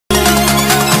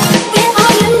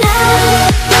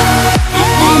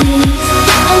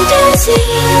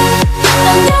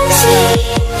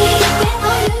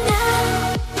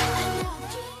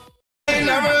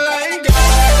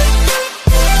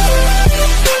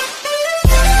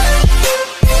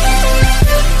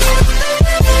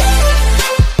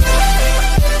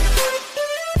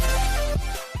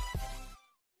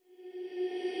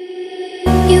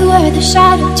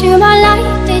into my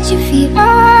life, did you feel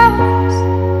us?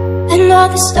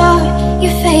 Another star, you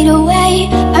fade away.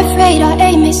 Afraid our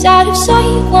aim is out of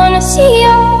sight. Wanna see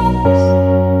us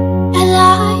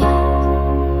alive.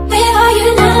 Where are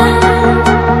you now?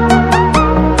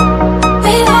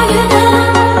 Where are you now?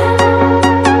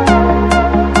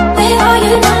 Where are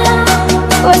you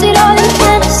now? Was it all in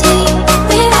fantasy?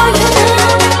 Where are you now?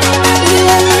 You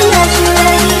only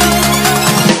imaginary.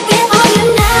 Where are you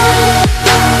now?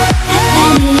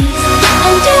 Atlantis,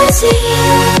 under the sea,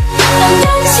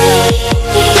 under the sea.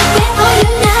 Where are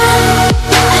you now?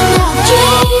 Another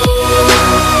dream.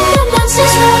 The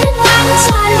monsters running right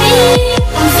inside me.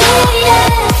 I'm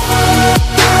faded.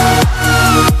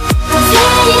 I'm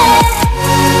faded.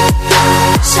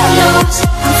 So lost.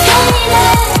 I'm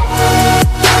faded.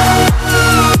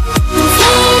 I'm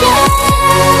faded.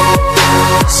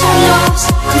 So lost.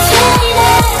 I'm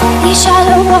faded. These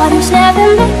shallow waters never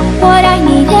meant what I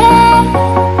needed.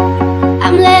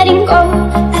 I'm letting go.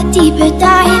 A deeper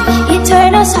dive.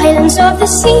 Eternal silence of the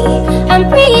sea. I'm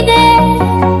breathing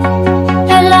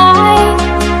alive.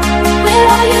 Where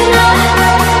are you now?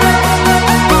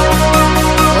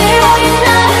 Where are you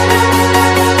now?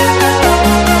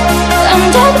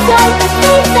 Under the light, the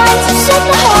big lights have set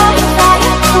the heart on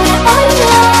fire. Where are you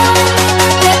now?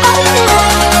 Where are you now?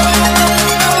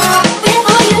 Where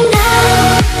are you now?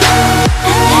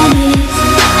 Atlantis,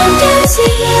 under the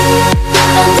sea,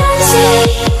 under the sea.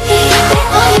 Where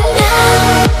are you now?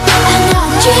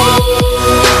 Another dream.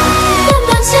 The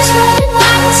monsters running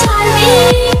right inside me.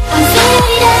 I'm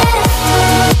faded.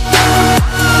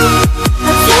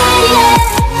 I'm faded.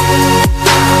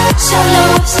 So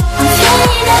lost. I'm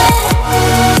faded.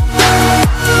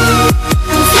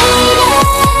 I'm faded.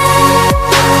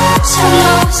 So lost. I'm faded. So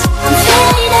lost, I'm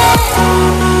faded.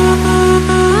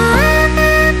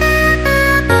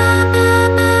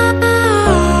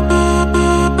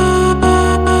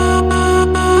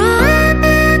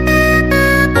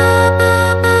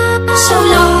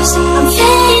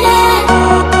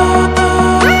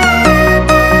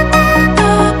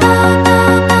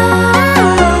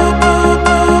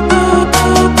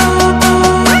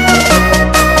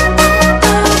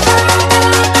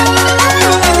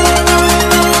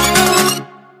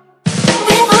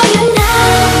 Where are you now?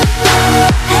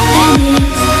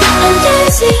 Atlantis, under the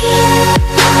sea,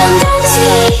 under the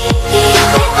sea.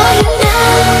 Where are you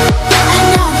now?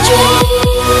 Another dream.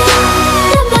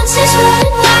 The monsters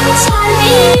running right inside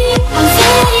me. I'm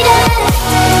faded.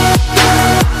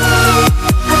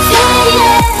 I'm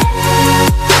faded.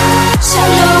 So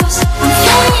lost. I'm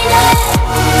faded.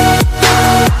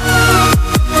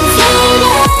 I'm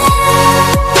faded.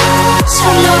 So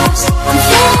lost. I'm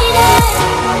faded.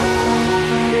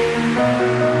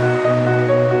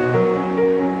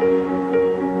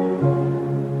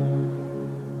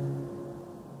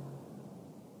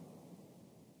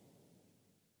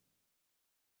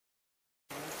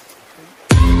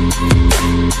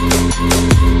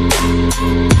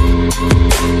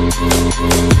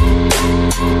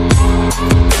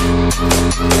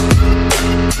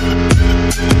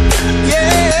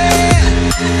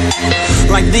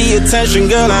 Like the attention,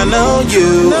 girl, I know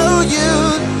you.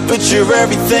 But you're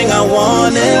everything I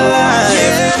want in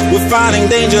life. We're fighting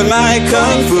danger like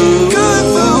kung fu.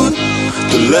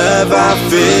 The love I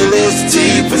feel is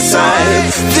deep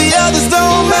inside. The others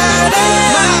don't matter.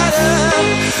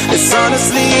 It's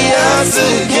honestly us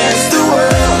against the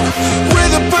world.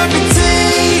 We're the perfect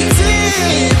team.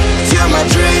 You're my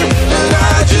dream, and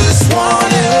I just want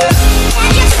it.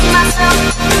 Can you see myself?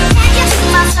 Can you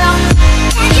see myself?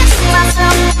 Can you see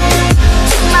myself?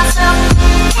 See myself?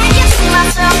 Can you see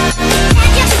myself? Can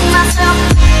you see myself?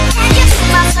 Can you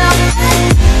see myself?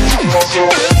 See myself?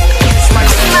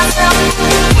 Can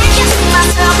you see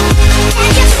myself?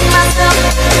 Can you see myself?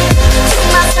 See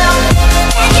myself?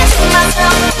 Can you see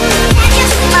myself? Can you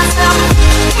see myself?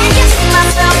 Can you see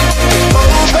myself?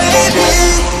 Oh baby,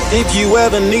 if you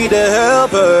ever need a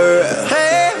helper,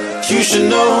 you should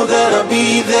know that I'll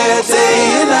be there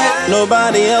day and night.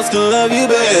 Nobody else can love you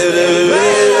better.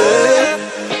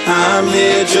 I'm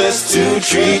here just to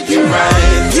treat you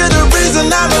right. You're the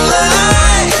reason I'm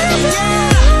alive.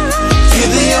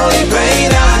 You're the only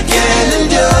pain I can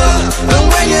endure. And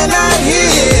when you're not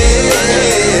here,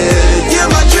 you're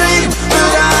my dream,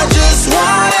 but I just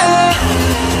want it.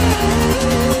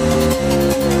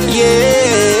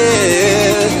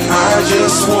 Yeah, I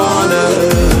just wanna.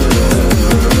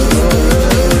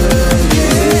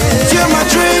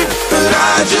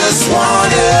 I just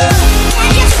want it. Can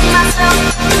you see myself?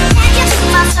 Can you see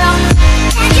myself?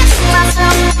 Can you see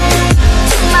myself?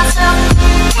 See myself?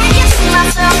 Can you see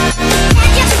myself? Can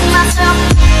you see myself?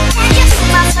 Can you see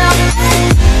myself?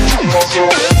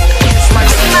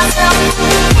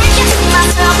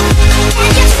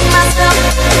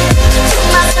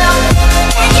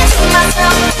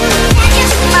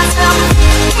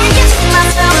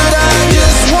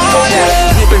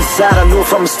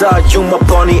 star, you my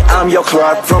bunny, I'm your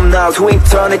Clark. From now to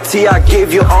eternity, I give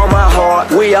you all my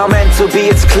heart. We are meant to be,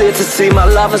 it's clear to see. My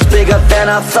love is bigger than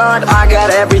I thought. I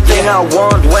got everything I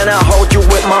want when I hold you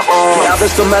with my arms. The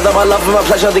others don't matter, my love and my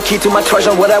pleasure, the key to my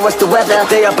treasure. Whatever's the weather,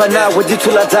 day up and out with you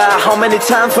till I die. How many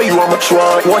times for you I'ma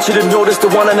try? Want you to notice the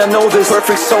one and I know this.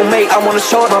 Perfect soulmate, I wanna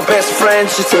show it. My best friend,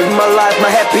 she saved my life,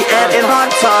 my happy end in hard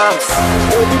times.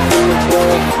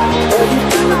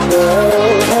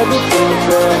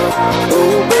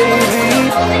 Oh baby,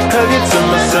 hug it to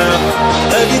myself.